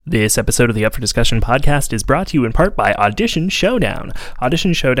This episode of the Up for Discussion podcast is brought to you in part by Audition Showdown.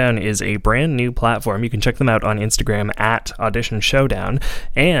 Audition Showdown is a brand new platform. You can check them out on Instagram at Audition Showdown.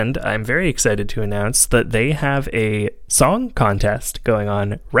 And I'm very excited to announce that they have a song contest going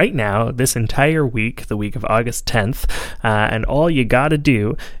on right now, this entire week, the week of August 10th. And all you gotta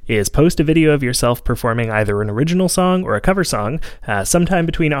do is post a video of yourself performing either an original song or a cover song sometime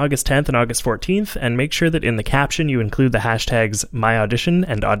between August 10th and August 14th, and make sure that in the caption you include the hashtags MyAudition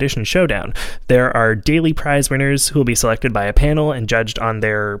and Audition Showdown. There are daily prize winners who will be selected by a panel and judged on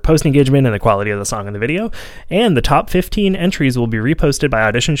their post engagement and the quality of the song in the video, and the top 15 entries will be reposted by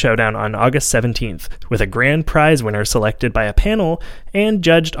Audition Showdown on August 17th, with a grand prize winner selected by a panel and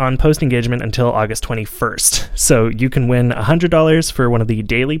judged on post engagement until August 21st. So you can win $100 for one of the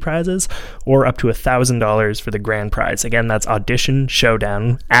daily prizes or up to $1,000 for the grand prize. Again, that's Audition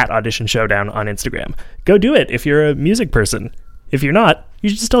Showdown at Audition Showdown on Instagram. Go do it if you're a music person. If you're not, you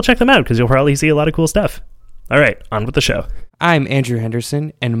should still check them out because you'll probably see a lot of cool stuff. All right, on with the show. I'm Andrew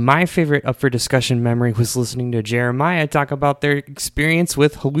Henderson, and my favorite Up for Discussion memory was listening to Jeremiah talk about their experience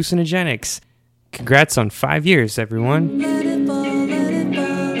with hallucinogenics. Congrats on 5 years, everyone.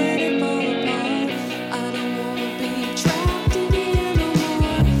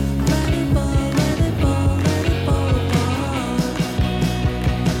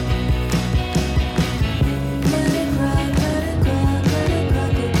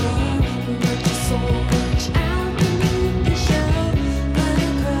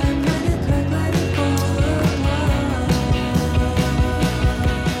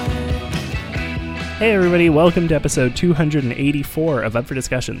 Hey everybody, welcome to episode 284 of Up for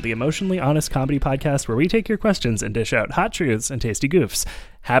Discussion, the emotionally honest comedy podcast where we take your questions and dish out hot truths and tasty goofs.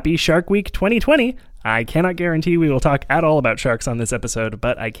 Happy Shark Week 2020! I cannot guarantee we will talk at all about sharks on this episode,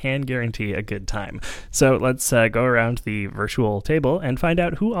 but I can guarantee a good time. So let's go around the virtual table and find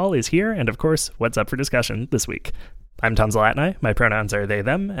out who all is here and, of course, what's up for discussion this week. I'm Tom Zalatni, my pronouns are they,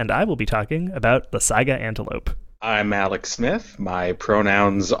 them, and I will be talking about the Saiga antelope. I'm Alex Smith, my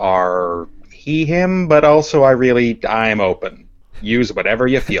pronouns are he, him, but also I'm open. Use whatever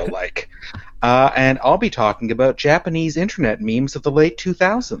you feel like. And I'll be talking about Japanese internet memes of the late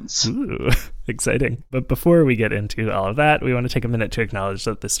 2000s. Ooh, exciting. But before we get into all of that, we want to take a minute to acknowledge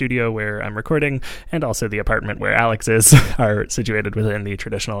that the studio where I'm recording and also the apartment where Alex is are situated within the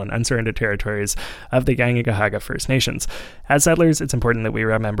traditional and unsurrendered territories of the Kanien'kehá:ka First Nations. As settlers, it's important that we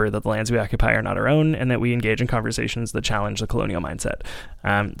remember that the lands we occupy are not our own and that we engage in conversations that challenge the colonial mindset.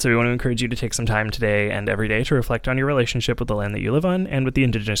 So we want to encourage you to take some time today and every day to reflect on your relationship with the land that you live on and with the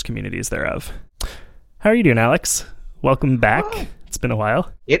indigenous communities thereof. How are you doing, Alex? Welcome back. Oh, it's been a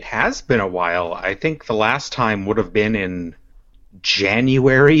while. It has been a while. I think the last time would have been in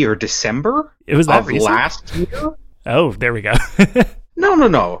January or December It was that of recent? last year. Oh, there we go.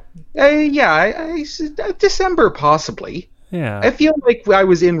 No. December possibly. Yeah. I feel like I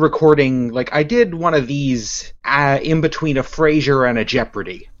was in recording, like I did one of these in between a Frasier and a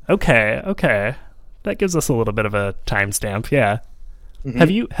Jeopardy. Okay. That gives us a little bit of a timestamp, yeah.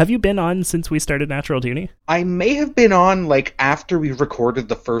 Mm-hmm. Have you been on since we started Natural Toonie? I may have been on like after we recorded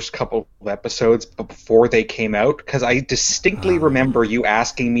the first couple of episodes, but before they came out, because I distinctly remember you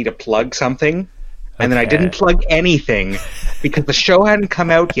asking me to plug something, and then I didn't plug anything because the show hadn't come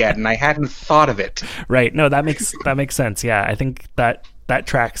out yet, and I hadn't thought of it. Right. No, that makes sense. Yeah, I think that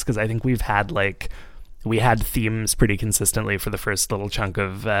tracks because I think we had themes pretty consistently for the first little chunk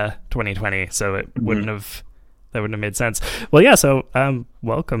of 2020, so it wouldn't have made sense. Well, yeah, so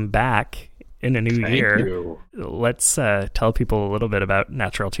welcome back in a new year. Thank you. Let's tell people a little bit about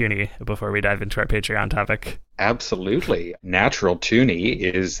Natural Toonie before we dive into our Patreon topic. Absolutely. Natural Toonie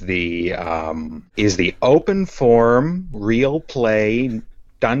is the open form, real play,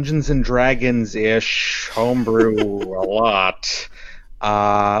 Dungeons and Dragons-ish, homebrew a lot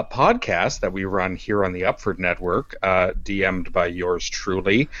podcast that we run here on the Upford Network, DM'd by yours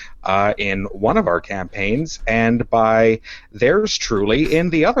truly in one of our campaigns and by theirs truly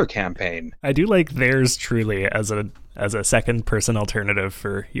in the other campaign. I do like theirs truly as a second person alternative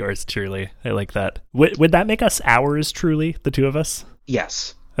for yours truly. I like that. Would that make us ours truly, the two of us?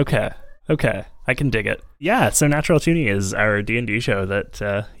 Yes. Okay. I can dig it. Yeah, so Natural Toonie is our D&D show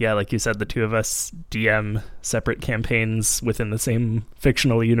that, like you said, the two of us DM separate campaigns within the same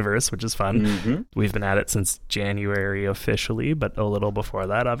fictional universe, which is fun. Mm-hmm. We've been at it since January officially, but a little before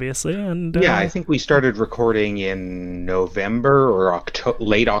that, obviously. And I think we started recording in November or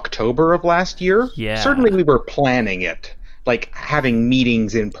late October of last year. Yeah. Certainly we were planning it. Like having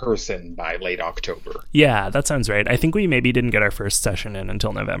meetings in person by late October. Yeah, that sounds right. I think we maybe didn't get our first session in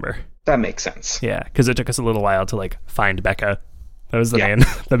until November. That makes sense. Yeah, because it took us a little while to like find Becca That was the Yeah.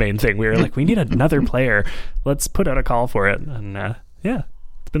 the main thing. We were like, we need another player. Let's put out a call for it. And yeah,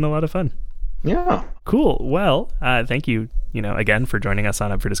 it's been a lot of fun. Yeah. Cool. Well, thank you, again for joining us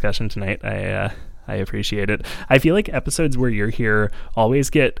on Up for Discussion tonight. I appreciate it. I feel like episodes where you're here always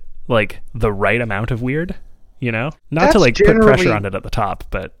get like the right amount of weird, not That's to like put pressure generally- on it at the top,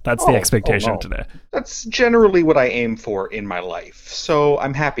 but that's the expectation no. today. That's generally what I aim for in my life, so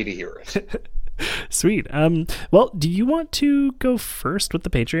I'm happy to hear it. Sweet. Well, do you want to go first with the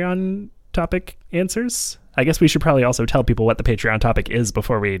Patreon topic answers? I guess we should probably also tell people what the Patreon topic is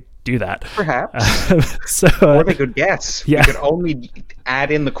before we do that. Perhaps. Or they could guess. Yeah. We could only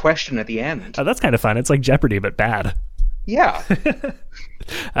add in the question at the end. That's kind of fun. It's like Jeopardy, but bad. Yeah.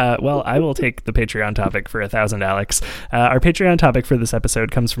 Well, I will take the Patreon topic for 1,000, Alex. Our Patreon topic for this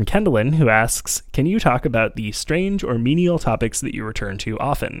episode comes from Kendallin, who asks, can you talk about the strange or menial topics that you return to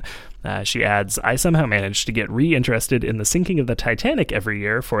often? She adds, I somehow managed to get reinterested in the sinking of the Titanic every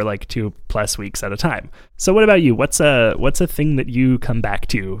year for like 2+ weeks at a time. So what about you? What's a thing that you come back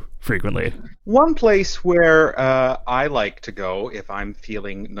to frequently? One place where I like to go if I'm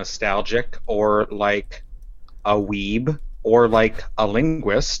feeling nostalgic or like a weeb or like a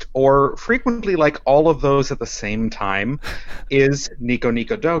linguist or frequently like all of those at the same time is Nico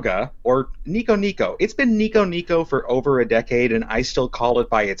Nico Doga or Nico Nico. It's been Nico Nico for over a decade and I still call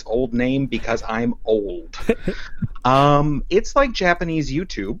it by its old name because I'm old. It's like Japanese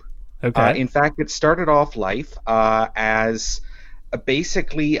YouTube. Okay. In fact, it started off life as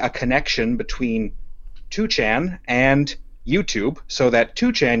basically a connection between 2chan and YouTube so that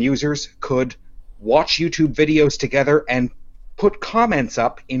 2chan users could watch YouTube videos together and put comments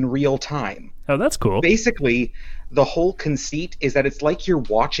up in real time. Oh, that's cool. Basically, the whole conceit is that it's like you're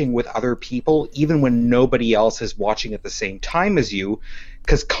watching with other people even when nobody else is watching at the same time as you,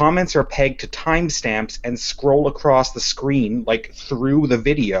 because comments are pegged to timestamps and scroll across the screen, like through the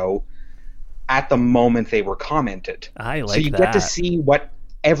video, at the moment they were commented. I like so you that. get to see what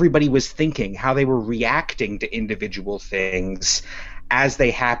everybody was thinking, how they were reacting to individual things as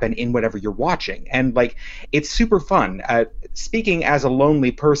they happen in whatever you're watching. And like, it's super fun. Speaking as a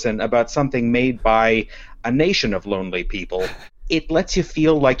lonely person about something made by a nation of lonely people, it lets you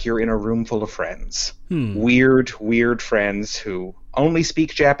feel like you're in a room full of friends. Weird friends who only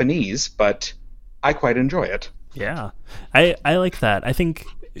speak Japanese, but I quite enjoy it. Yeah. I like that. I think,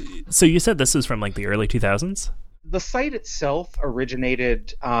 so you said this is from like the early 2000s? The site itself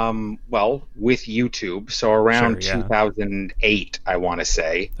originated, with YouTube, so around Sure, yeah. 2008, I want to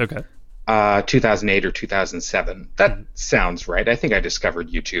say. Okay. 2008 or 2007. That sounds right. I think I discovered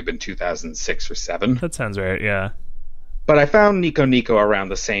YouTube in 2006 or 7. That sounds right, yeah. But I found Nico Nico around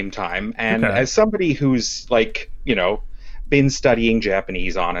the same time, and Okay. as somebody who's, been studying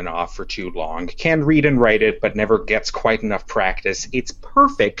Japanese on and off for too long, can read and write it, but never gets quite enough practice, it's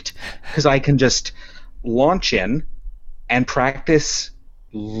perfect, because I can just launch in and practice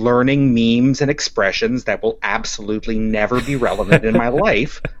learning memes and expressions that will absolutely never be relevant in my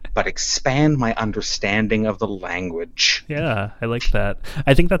life, but expand my understanding of the language. Yeah, I like that.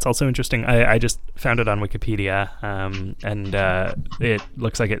 I think that's also interesting. I just found it on Wikipedia, and it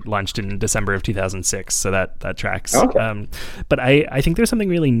looks like it launched in December of 2006, so that tracks. Okay. But I think there's something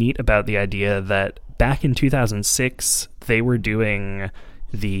really neat about the idea that back in 2006, they were doing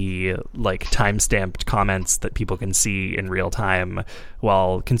the like time-stamped comments that people can see in real time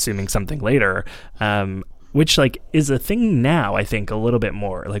while consuming something later, which like is a thing now. I think a little bit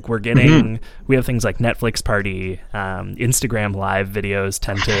more like we're getting we have things like Netflix Party, Instagram live videos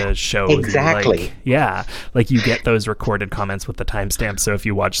tend to show Exactly. like you get those recorded comments with the timestamp, so if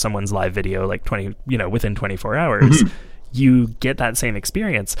you watch someone's live video like within 24 hours you get that same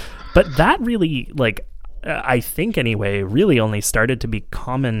experience. But that really I think anyway, really only started to be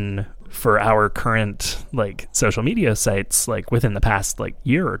common for our current like social media sites like within the past like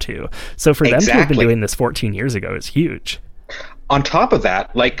year or two. So for them to have been Exactly. doing this 14 years ago is huge. On top of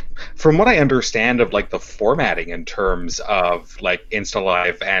that, like from what I understand of like the formatting in terms of like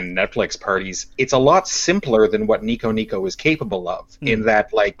InstaLive and Netflix parties, it's a lot simpler than what Nico Nico is capable of, in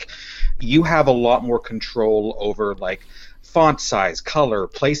that like you have a lot more control over like font size, color,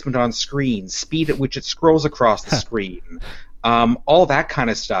 placement on screen, speed at which it scrolls across the screen, all that kind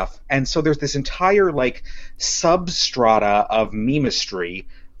of stuff. And so there's this entire like substrata of memistry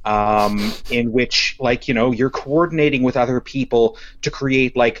in which you're coordinating with other people to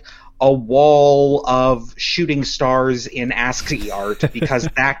create like a wall of shooting stars in ASCII art because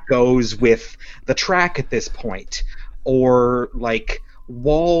that goes with the track at this point, or like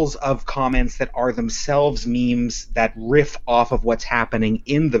walls of comments that are themselves memes that riff off of what's happening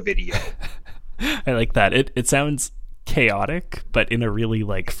in the video. I like that. It sounds chaotic, but in a really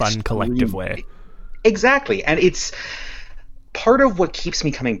like fun, collective way. Exactly. And it's part of what keeps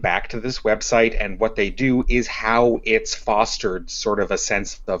me coming back to this website, and what they do is how it's fostered sort of a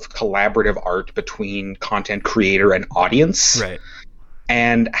sense of collaborative art between content creator and audience. Right.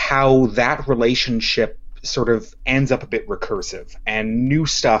 And how that relationship sort of ends up a bit recursive, and new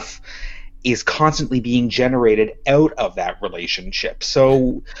stuff is constantly being generated out of that relationship.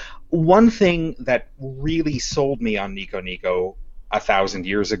 So one thing that really sold me on Nico Nico 1,000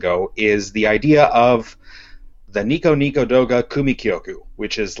 years ago is the idea of the Nico Nico Doga Kumikyoku,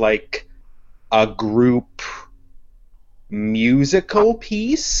 which is like a group musical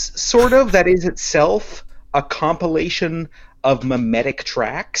piece, sort of, that is itself a compilation of mimetic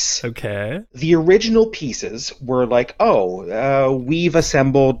tracks. Okay. The original pieces were like, we've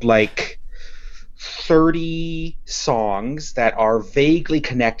assembled like 30 songs that are vaguely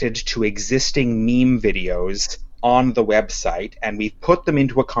connected to existing meme videos on the website, and we've put them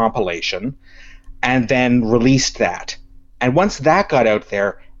into a compilation and then released that. And once that got out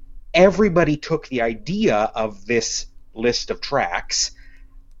there, everybody took the idea of this list of tracks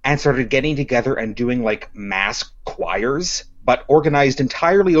and started getting together and doing like mass choirs, but organized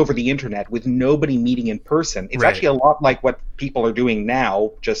entirely over the internet with nobody meeting in person. It's actually a lot like what people are doing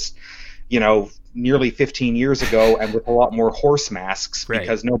now, just, nearly 15 years ago, and with a lot more horse masks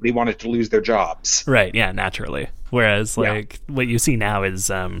because nobody wanted to lose their jobs. Right, yeah, naturally. Whereas, what you see now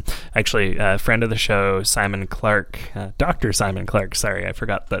is actually a friend of the show, Simon Clark, Dr. Simon Clark, sorry, I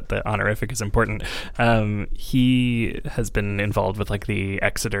forgot that the honorific is important. He has been involved with, like, the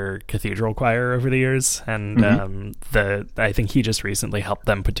Exeter Cathedral Choir over the years, and I think he just recently helped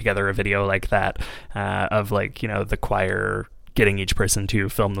them put together a video like that of, like, the choir getting each person to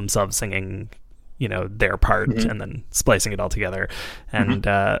film themselves singing their part and then splicing it all together. And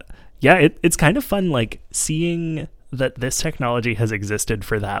it's kind of fun, like, seeing that this technology has existed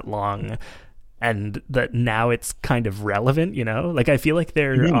for that long and that now it's kind of relevant, like I feel like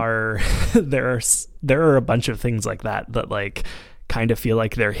there are a bunch of things like that like kind of feel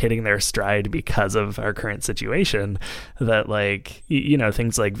like they're hitting their stride because of our current situation, that like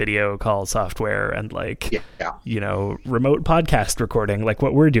things like video call software and like remote podcast recording, like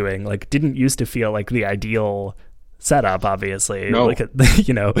what we're doing, like didn't used to feel like the ideal setup. Obviously, like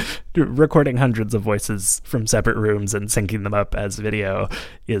recording hundreds of voices from separate rooms and syncing them up as video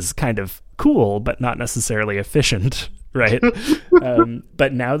is kind of cool but not necessarily efficient, right?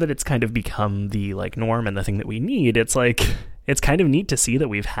 But now that it's kind of become the like norm and the thing that we need, it's like it's kind of neat to see that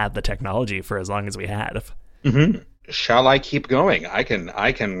we've had the technology for as long as we have. Shall I keep going? I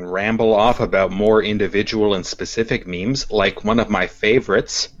can ramble off about more individual and specific memes, like one of my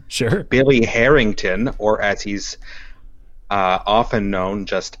favorites. Sure. Billy Harrington, or as he's often known,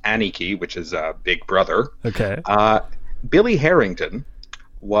 just Aniki, which is Big Brother. Okay. Billy Harrington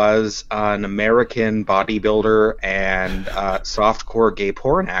was an American bodybuilder and softcore gay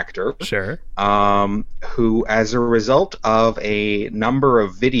porn actor. Sure. Who, as a result of a number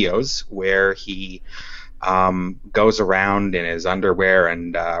of videos where he goes around in his underwear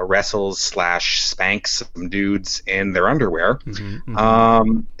and wrestles/spanks some dudes in their underwear,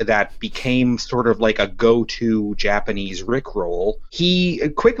 that became sort of like a go-to Japanese Rickroll. He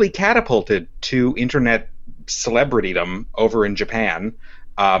quickly catapulted to internet celebritydom over in Japan.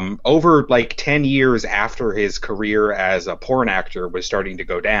 Over like 10 years after his career as a porn actor was starting to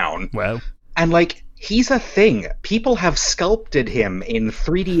go down. Wow. And like, he's a thing. People have sculpted him in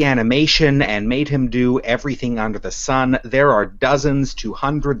 3D animation and made him do everything under the sun. There are dozens to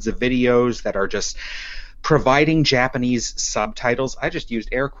hundreds of videos that are just providing Japanese subtitles. I just used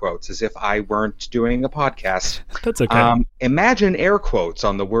air quotes as if I weren't doing a podcast. That's okay. Imagine air quotes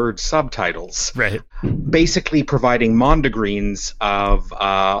on the word subtitles. Right. Basically providing mondegreens of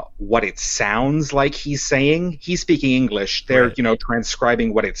what it sounds like he's saying. He's speaking English. They're,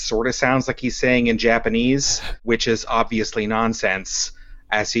 transcribing what it sort of sounds like he's saying in Japanese, which is obviously nonsense,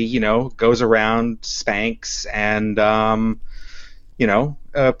 as he, goes around, spanks, and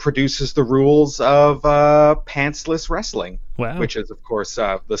produces the rules of pantsless wrestling. Wow. Which is, of course,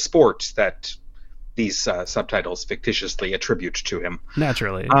 the sport that these subtitles fictitiously attribute to him.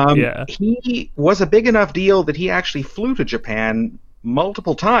 Naturally, He was a big enough deal that he actually flew to Japan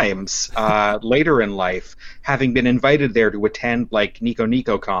multiple times later in life, having been invited there to attend, like, Nico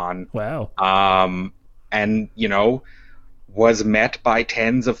Nico Con. Wow. And, was met by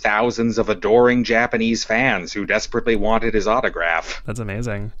tens of thousands of adoring Japanese fans who desperately wanted his autograph. That's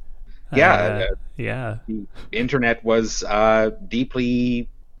amazing. The internet was deeply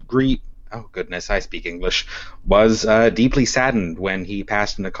oh goodness, I speak English, was deeply saddened when he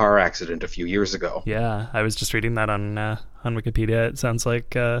passed in a car accident a few years ago. Yeah, I was just reading that on Wikipedia. It sounds like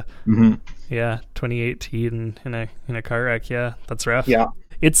 2018 in a car wreck. Yeah, that's rough. Yeah,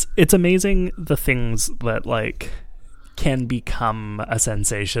 it's amazing the things that like can become a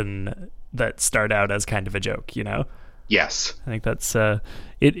sensation that start out as kind of a joke, you know? Yes. I think that's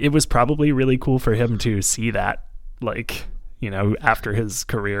it was probably really cool for him to see that, like, you know, after his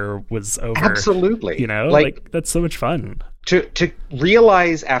career was over. Absolutely. You know, like that's so much fun. To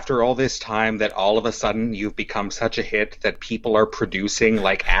realize after all this time that all of a sudden you've become such a hit that people are producing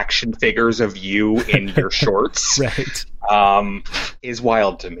like action figures of you in your shorts. Right. Is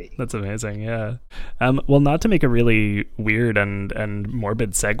wild to me. That's amazing, yeah. Well, not to make a really weird and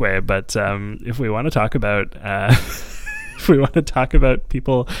morbid segue, but if we want to talk about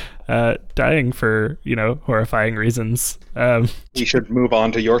people dying for, you know, horrifying reasons, we should move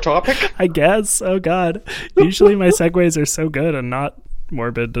on to your topic, I guess. Oh God, usually my segues are so good and not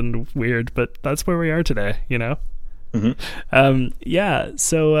morbid and weird, but that's where we are today, you know. Mm-hmm.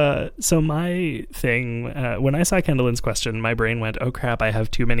 So my thing, when I saw Kendalyn's question, my brain went, oh crap, I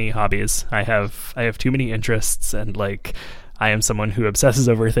have too many hobbies. I have too many interests, and like I am someone who obsesses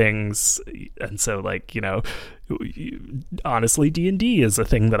over things, and so like, you know, honestly, D&D is a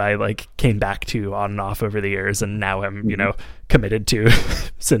thing that I like came back to on and off over the years, and now I'm, you know, committed to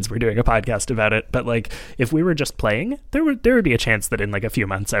since we're doing a podcast about it. But like, if we were just playing, there would be a chance that in like a few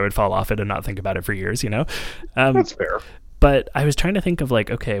months I would fall off it and not think about it for years, you know. That's fair. But I was trying to think of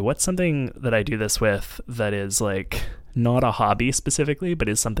like, okay, what's something that I do this with that is like not a hobby specifically, but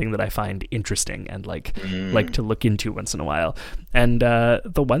is something that I find interesting and like to look into once in a while. And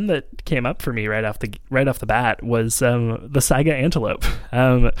the one that came up for me right off the bat was the Saiga Antelope.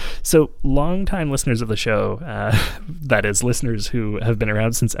 So longtime listeners of the show, that is listeners who have been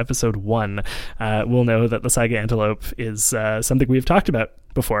around since episode 1, will know that the Saiga Antelope is something we've talked about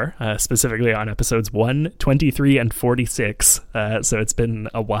before, specifically on episodes 1, 23, and 46. So it's been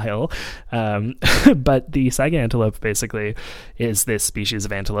a while. But the Saiga antelope basically is this species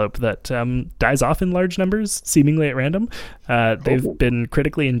of antelope that dies off in large numbers, seemingly at random. They've been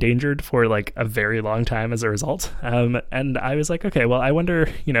critically endangered for like a very long time as a result. And I was like, okay, well, I wonder,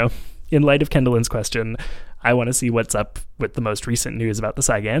 you know, in light of Kendalyn's question, I want to see what's up with the most recent news about the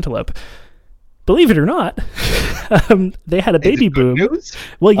Saiga antelope. Believe it or not, they had a baby boom. News?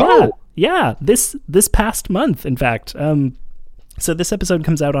 Well, yeah. This past month, in fact. So this episode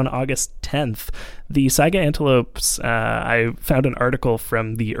comes out on August 10th. The Saiga antelopes, I found an article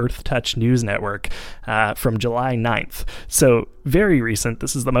from the Earth Touch News Network from July 9th. So very recent.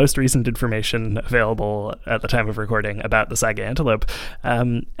 This is the most recent information available at the time of recording about the Saiga antelope.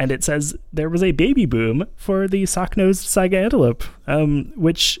 And it says there was a baby boom for the sock-nosed Saiga antelope,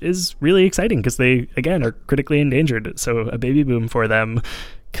 which is really exciting because they, again, are critically endangered. So a baby boom for them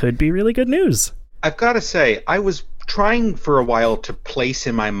could be really good news. I've got to say, I was trying for a while to place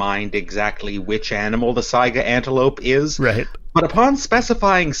in my mind exactly which animal the Saiga antelope is. Right. But upon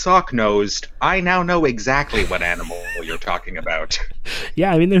specifying sock-nosed, I now know exactly what animal you're talking about.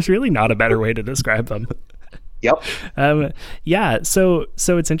 Yeah, I mean, there's really not a better way to describe them. Yep. So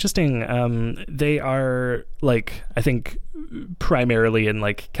it's interesting. They are, like, I think primarily in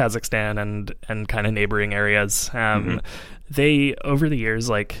like Kazakhstan and kind of neighboring areas. They, over the years,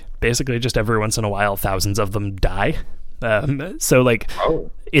 like basically just every once in a while, thousands of them die. So like,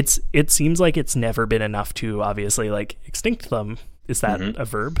 it seems like it's never been enough to obviously like extinct them. Is that a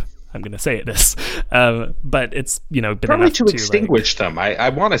verb? I'm going to say it is. But it's, you know, been probably enough to extinguish them. I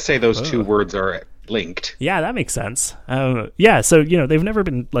want to say those two words are linked. Yeah, that makes sense. Yeah. So, you know, they've never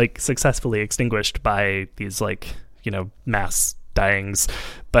been like successfully extinguished by these like, you know, mass dyings,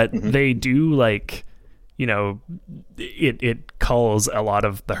 but they do like, you know, it culls a lot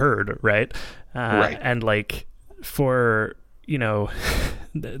of the herd, right? Right. And like for, you know,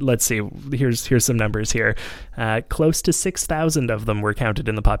 let's see, here's some numbers here. Close to 6,000 of them were counted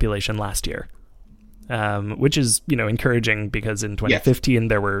in the population last year. Which is, you know, encouraging because in 2015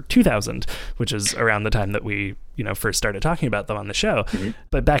 there were 2,000, which is around the time that we, you know, first started talking about them on the show.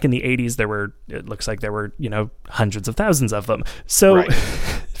 But back in the 80s, it looks like there were, you know, hundreds of thousands of them. So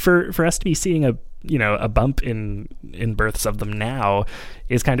for us to be seeing a bump in births of them now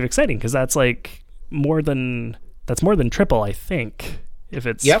is kind of exciting because that's like more than triple, I think. If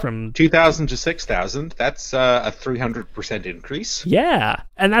it's from 2,000 to 6,000, that's a 300% increase. Yeah.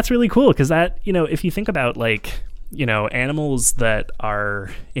 And that's really cool because that, you know, if you think about like, you know, animals that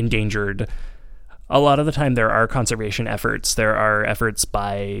are endangered, a lot of the time there are conservation efforts. There are efforts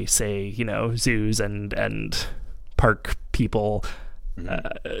by, say, you know, zoos and park people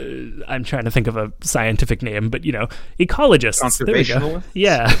I'm trying to think of a scientific name, but, ecologists. There we go. Conservationalists?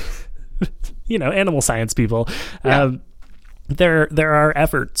 Yeah. Animal science people. Yeah. There are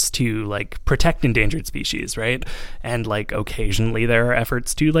efforts to like protect endangered species, right? And like occasionally there are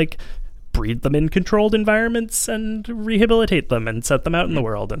efforts to like breed them in controlled environments and rehabilitate them and set them out in the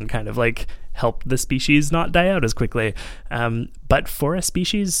world and kind of like help the species not die out as quickly. But for a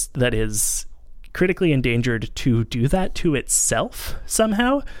species that is critically endangered to do that to itself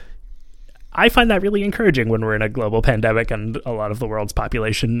somehow, I find that really encouraging when we're in a global pandemic and a lot of the world's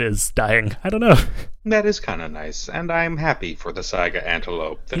population is dying. I don't know. That is kind of nice, and I'm happy for the Saiga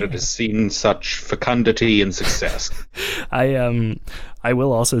antelope that it has seen such fecundity and success. I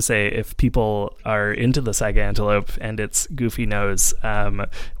will also say, if people are into the Saiga antelope and its goofy nose,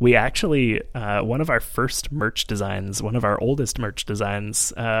 we actually, one of our first merch designs, one of our oldest merch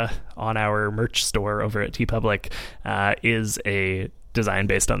designs on our merch store over at TeePublic is a design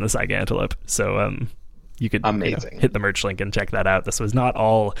based on the Saiga antelope. So you could hit the merch link and check that out. This was not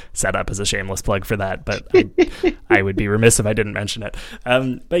all set up as a shameless plug for that, but I would be remiss if I didn't mention it.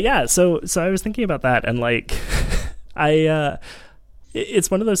 But yeah, so I was thinking about that, and like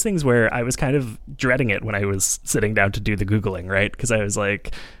it's one of those things where I was kind of dreading it when I was sitting down to do the Googling, right? Because I was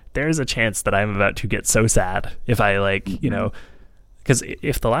like, there's a chance that I'm about to get so sad if I like, because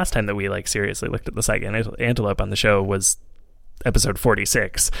if the last time that we like seriously looked at the Saiga antelope on the show was episode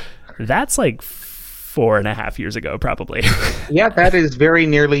 46, that's like 4.5 years ago, probably. Yeah, that is very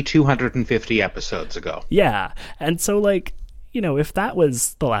nearly 250 episodes ago. Yeah. And so like, if that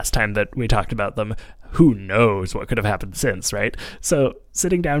was the last time that we talked about them, who knows what could have happened since, right? So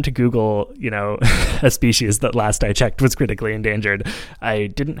sitting down to Google, a species that last I checked was critically endangered, I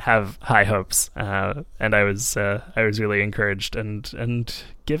didn't have high hopes, and I was really encouraged and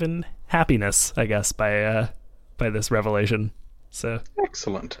given happiness, I guess, by this revelation. So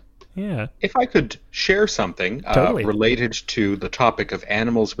excellent. Yeah. If I could share something Totally. Related to the topic of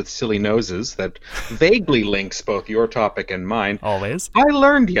animals with silly noses that vaguely links both your topic and mine. Always. I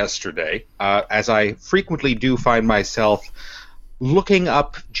learned yesterday, as I frequently do find myself looking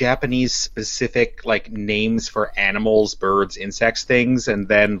up Japanese specific like names for animals, birds, insects, things, and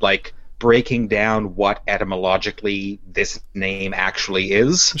then like breaking down what etymologically this name actually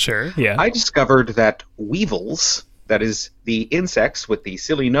is. Sure, yeah. I discovered that weevils, that is the insects with the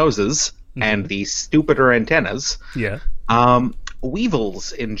silly noses and the stupider antennas,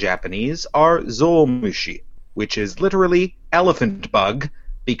 weevils in Japanese are zoumushi, which is literally elephant bug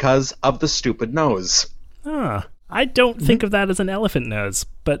because of the stupid nose. I don't think of that as an elephant nose,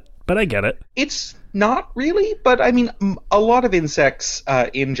 but I get it. It's not really, but I mean, a lot of insects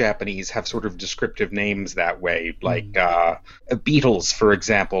in Japanese have sort of descriptive names that way, like beetles, for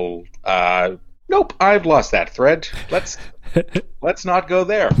example. Nope, I've lost that thread. Let's not go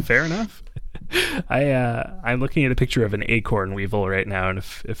there. Fair enough. I'm looking at a picture of an acorn weevil right now, and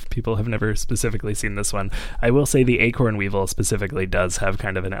if people have never specifically seen this one, I will say the acorn weevil specifically does have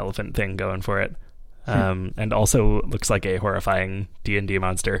kind of an elephant thing going for it. And also looks like a horrifying D&D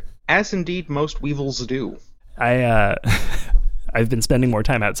monster. As indeed most weevils do. I've been spending more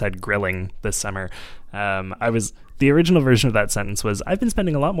time outside grilling this summer. The original version of that sentence was, I've been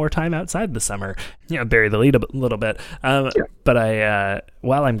spending a lot more time outside this summer. Bury the lead a little bit. But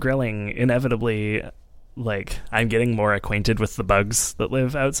while I'm grilling, inevitably, like, I'm getting more acquainted with the bugs that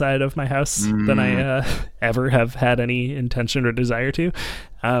live outside of my house than I ever have had any intention or desire to.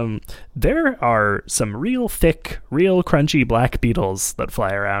 There are some real thick, real crunchy black beetles that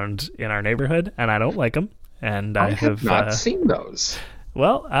fly around in our neighborhood, and I don't like them. And I have not seen those.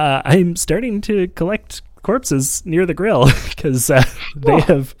 Well, I'm starting to collect corpses near the grill because they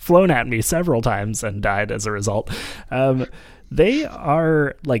have flown at me several times and died as a result. They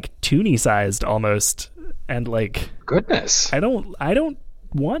are like toonie sized almost, and like, goodness, I don't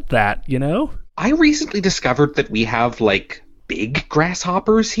want that, I recently discovered that we have like big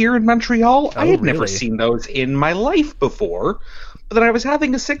grasshoppers here in Montreal. I had never seen those in my life before. But then I was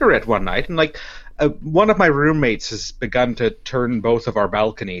having a cigarette one night, and like one of my roommates has begun to turn both of our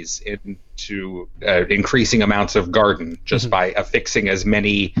balconies into increasing amounts of garden just by affixing as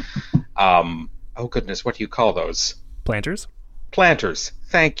many, oh goodness, what do you call those? Planters? Planters.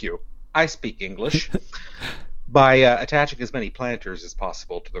 Thank you. I speak English. By attaching as many planters as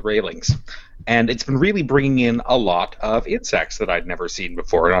possible to the railings. And it's been really bringing in a lot of insects that I'd never seen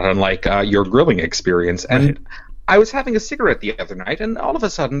before, not unlike your grilling experience. And I was having a cigarette the other night, and all of a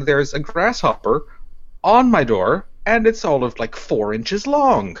sudden there's a grasshopper on my door, and it's all of like 4 inches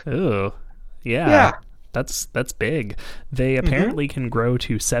long. Oh, yeah. That's big. They apparently can grow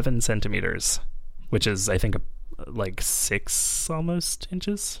to 7 centimeters, which is, I think, like 6 almost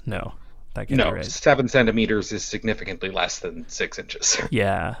inches? No, that can't be No, right. 7 centimeters is significantly less than 6 inches.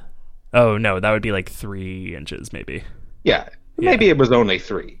 Yeah. Oh, no, that would be like 3 inches maybe. Yeah, maybe it was only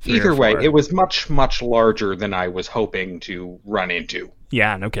 3. 3 or Either way, 4. it was much, much larger than I was hoping to run into.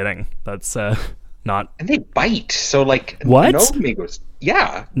 Yeah, no kidding. That's not... And they bite, so like... What? No amigos.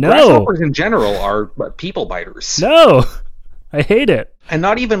 Yeah. No. Grasshoppers in general are people biters. No! I hate it. And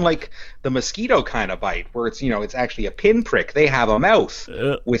not even like the mosquito kind of bite, where it's, it's actually a pinprick. They have a mouth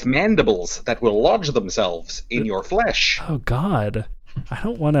with mandibles that will lodge themselves in your flesh. Oh, God. I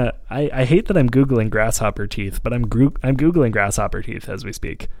don't want to... I hate that I'm Googling grasshopper teeth, but I'm Googling grasshopper teeth as we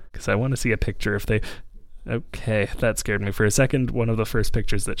speak, because I want to see a picture if they... Okay, that scared me for a second. One of the first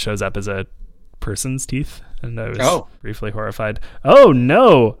pictures that shows up is a person's teeth, and I was briefly horrified. Oh,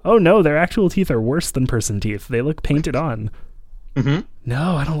 no, their actual teeth are worse than person teeth. They look painted on. Mm-hmm.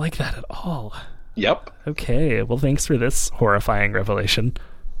 No, I don't like that at all. Yep. Okay, well, thanks for this horrifying revelation.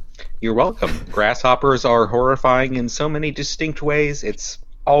 You're welcome. Grasshoppers are horrifying in so many distinct ways. It's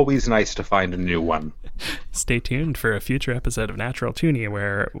always nice to find a new one. Stay tuned for a future episode of Natural Toonie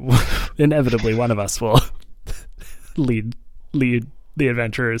where inevitably one of us will lead the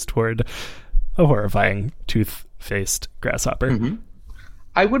adventurers toward a horrifying tooth-faced grasshopper. Mm-hmm.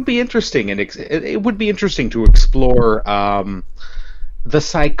 It would be interesting to explore the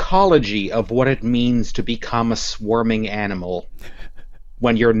psychology of what it means to become a swarming animal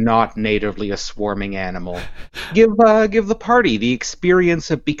when you're not natively a swarming animal. Give the party the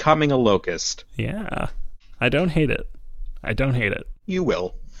experience of becoming a locust. Yeah. I don't hate it. You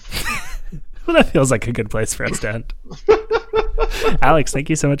will. Well, that feels like a good place for us to end. Alex, thank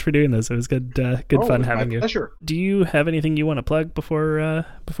you so much for doing this. It was good fun having you. Pleasure. Do you have anything you want to plug before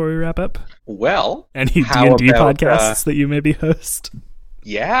we wrap up? Well, any D&D podcasts that you maybe host?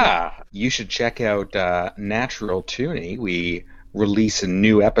 Yeah, you should check out Natural Toonie. We release a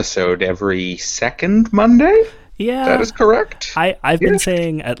new episode every second Monday. Yeah, that is correct. I've been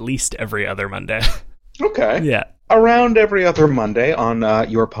saying at least every other Monday. Okay. Yeah. Around every other Monday on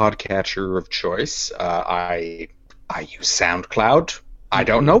your podcatcher of choice. I use SoundCloud. I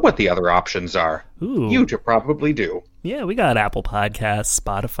don't know what the other options are. Ooh. You probably do. Yeah, we got Apple Podcasts,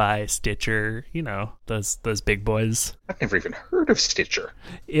 Spotify, Stitcher, those big boys. I've never even heard of Stitcher.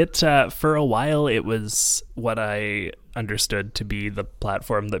 It for a while it was what I understood to be the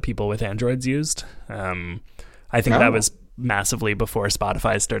platform that people with Androids used. I think that was massively before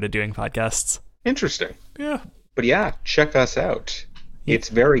Spotify started doing podcasts. Interesting. Yeah. But yeah, check us out. It's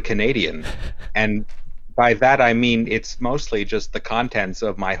very Canadian. And by that I mean it's mostly just the contents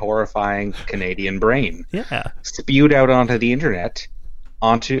of my horrifying Canadian brain. Yeah. Spewed out onto the internet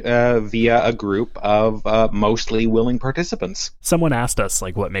via a group of mostly willing participants. Someone asked us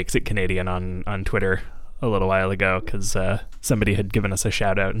what makes it Canadian on Twitter a little while ago, because somebody had given us a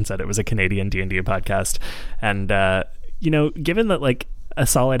shout out and said it was a Canadian D&D podcast. And given that a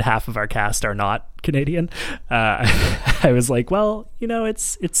solid half of our cast are not Canadian, I was like, well,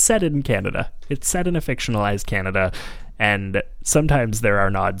 it's set in Canada. It's set in a fictionalized Canada, and sometimes there are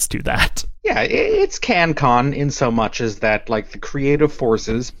nods to that. Yeah, it's CanCon in so much as that, the creative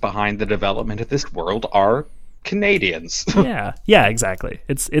forces behind the development of this world are Canadians. yeah, exactly.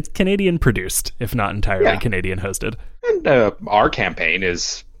 It's Canadian produced, if not entirely Canadian hosted. And our campaign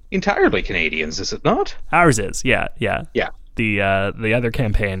is entirely Canadians, is it not? Ours is, yeah. Yeah. The other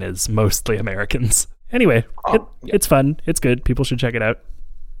campaign is mostly Americans. Anyway, it's fun. It's good. People should check it out.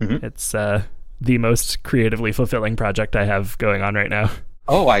 Mm-hmm. It's the most creatively fulfilling project I have going on right now.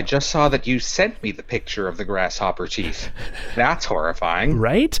 Oh, I just saw that you sent me the picture of the grasshopper teeth. That's horrifying.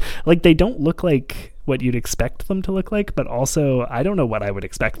 Right? They don't look like what you'd expect them to look like, but also I don't know what I would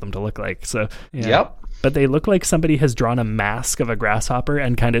expect them to look like. So, yeah. Yep. But they look like somebody has drawn a mask of a grasshopper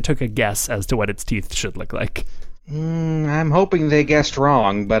and kind of took a guess as to what its teeth should look like. I'm hoping they guessed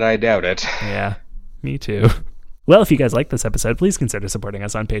wrong, but I doubt it. Yeah, me too. Well, if you guys like this episode, please consider supporting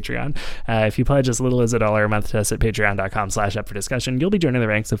us on Patreon. If you pledge as little as $1 a month to us at patreon.com/upfordiscussion, you'll be joining the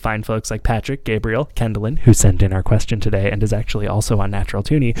ranks of fine folks like Patrick, Gabriel, Kendallin, who sent in our question today and is actually also on Natural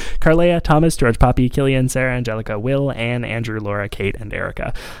Toonie, Carlea, Thomas, George Poppy, Killian, Sarah, Angelica, Will, Anne, Andrew, Laura, Kate, and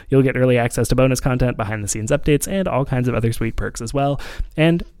Erica. You'll get early access to bonus content, behind-the-scenes updates, and all kinds of other sweet perks as well.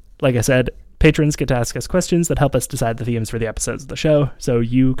 And, like I said, patrons get to ask us questions that help us decide the themes for the episodes of the show, so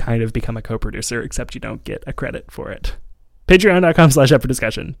you kind of become a co-producer, except you don't get a credit for it.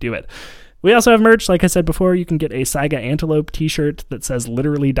 Patreon.com/upfordiscussion. Do it. We also have merch. Like I said before, you can get a Saiga Antelope t-shirt that says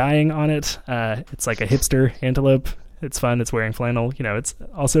literally dying on it. It's like a hipster antelope. It's fun. It's wearing flannel. It's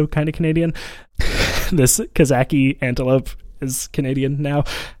also kind of Canadian. This Kazaki antelope is Canadian now,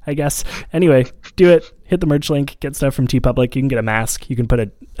 I guess. Anyway, do it. hit the merch link, get stuff from TeePublic. You can get a mask. You can put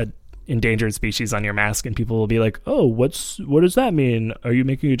a endangered species on your mask, and people will be like, oh, what does that mean? Are you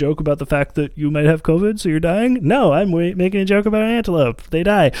making a joke about the fact that you might have COVID, so you're dying? No, I'm making a joke about an antelope. They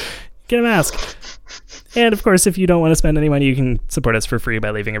die. Get a mask. And of course, if you don't want to spend any money, you can support us for free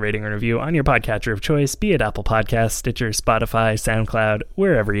by leaving a rating or review on your podcatcher of choice, be it Apple Podcasts, Stitcher, Spotify, SoundCloud,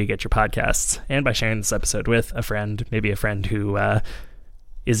 wherever you get your podcasts, and by sharing this episode with a friend, maybe a friend who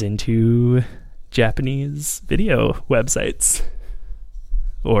is into Japanese video websites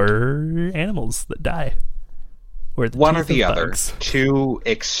or animals that die, or one or the other. Bugs. Two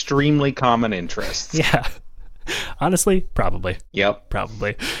extremely common interests. Yeah. Honestly, probably. Yep.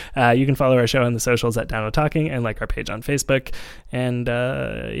 Probably. You can follow our show on the socials at Download Talking and like our page on Facebook. And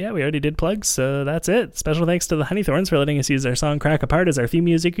yeah, we already did plugs, so that's it. Special thanks to the Honeythorns for letting us use their song Crack Apart as our theme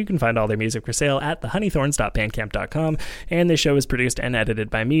music. You can find all their music for sale at thehoneythorns.bandcamp.com. And this show is produced and edited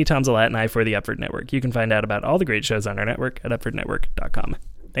by me, Tom Zalat, and I for the Upford Network. You can find out about all the great shows on our network at upfordnetwork.com.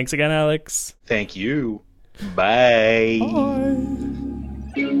 Thanks again, Alex. Thank you. Bye. Bye.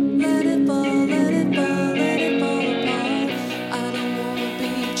 Let it fall, let it fall, let it fall apart. I don't wanna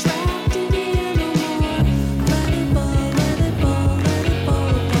be trapped in here no more. Let it fall, let it fall, let it fall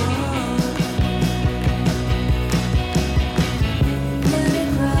apart. Let it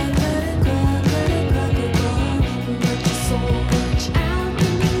crack, let it crack, let it crack apart. Let your soul reach out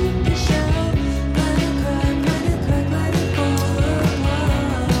beneath the shell. Let it crack, let it crack, let it fall apart.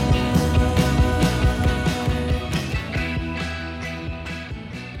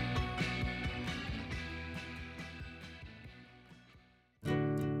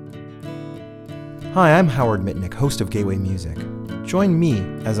 Hi, I'm Howard Mitnick, host of Gateway Music. Join me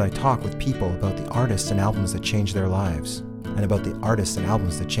as I talk with people about the artists and albums that changed their lives, and about the artists and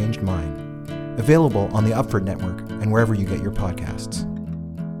albums that changed mine. Available on the Upford Network and wherever you get your podcasts.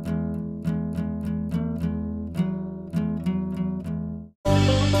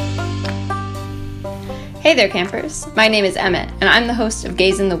 Hey there, campers. My name is Emmett, and I'm the host of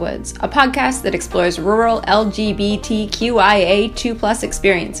Gaze in the Woods, a podcast that explores rural LGBTQIA2+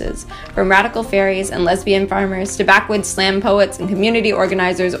 experiences, from radical fairies and lesbian farmers to backwoods slam poets and community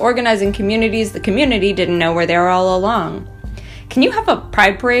organizers organizing communities the community didn't know were there all along. Can you have a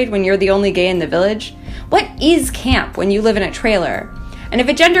pride parade when you're the only gay in the village? What is camp when you live in a trailer? And if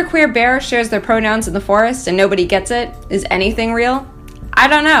a genderqueer bear shares their pronouns in the forest and nobody gets it, is anything real? I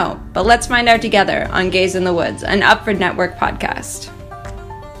don't know, but let's find out together on Gaze in the Woods, an Upford Network podcast.